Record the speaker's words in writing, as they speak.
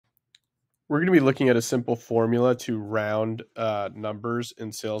We're going to be looking at a simple formula to round numbers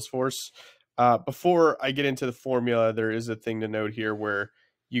in Salesforce. Before I get into the formula, there is a thing to note here where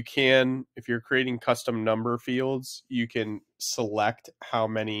you can, if you're creating custom number fields, you can select how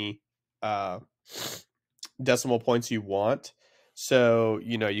many decimal points you want. So,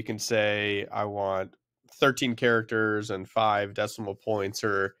 you can say, I want 13 characters and 5 decimal points,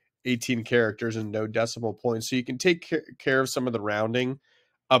 or 18 characters and no decimal points. So you can take care of some of the rounding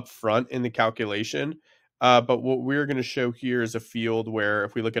up front in the calculation. But what we're going to show here is a field where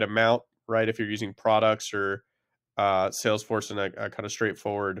if we look at amount, right, if you're using products or Salesforce in a kind of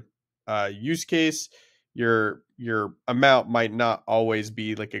straightforward use case, your amount might not always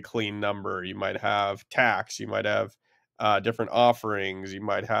be like a clean number. You might have tax, you might have different offerings, you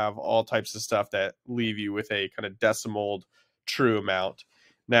might have all types of stuff that leave you with a kind of decimal true amount.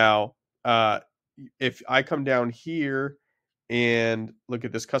 Now, if I come down here and look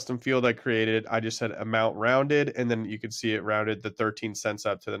at this custom field I created, I just said amount rounded, and then you can see it rounded the 13 cents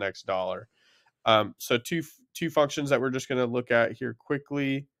up to the next dollar. So two functions that we're just going to look at here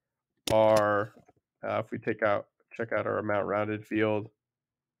quickly are, if we check out our amount rounded field,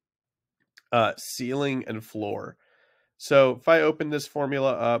 ceiling and floor. So if I open this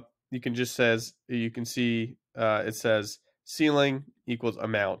formula up, you can see it says ceiling equals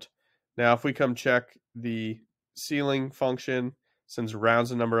amount. Now, if we come check the ceiling function, sends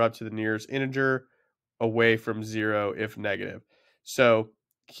rounds the number up to the nearest integer, away from 0 if negative. So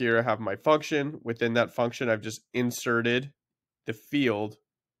here I have my function. Within that function, I've just inserted the field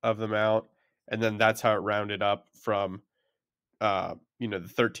of the amount, and then that's how it rounded up from the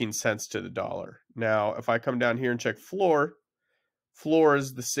 13 cents to the dollar. Now, if I come down here and check floor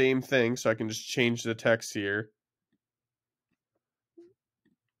is the same thing. So I can just change the text here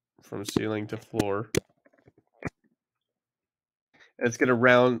from ceiling to floor. And it's going to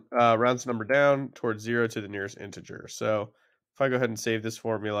rounds number down towards 0 to the nearest integer. So if I go ahead and save this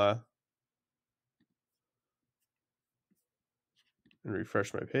formula and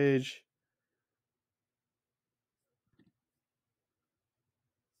refresh my page,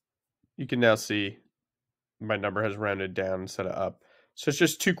 you can now see my number has rounded down instead of up. So it's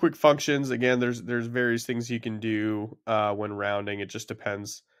just two quick functions. Again, there's various things you can do when rounding. It just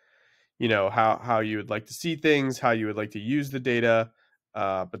depends, how you would like to see things, how you would like to use the data.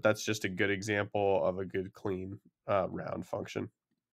 But that's just a good example of a good clean round function.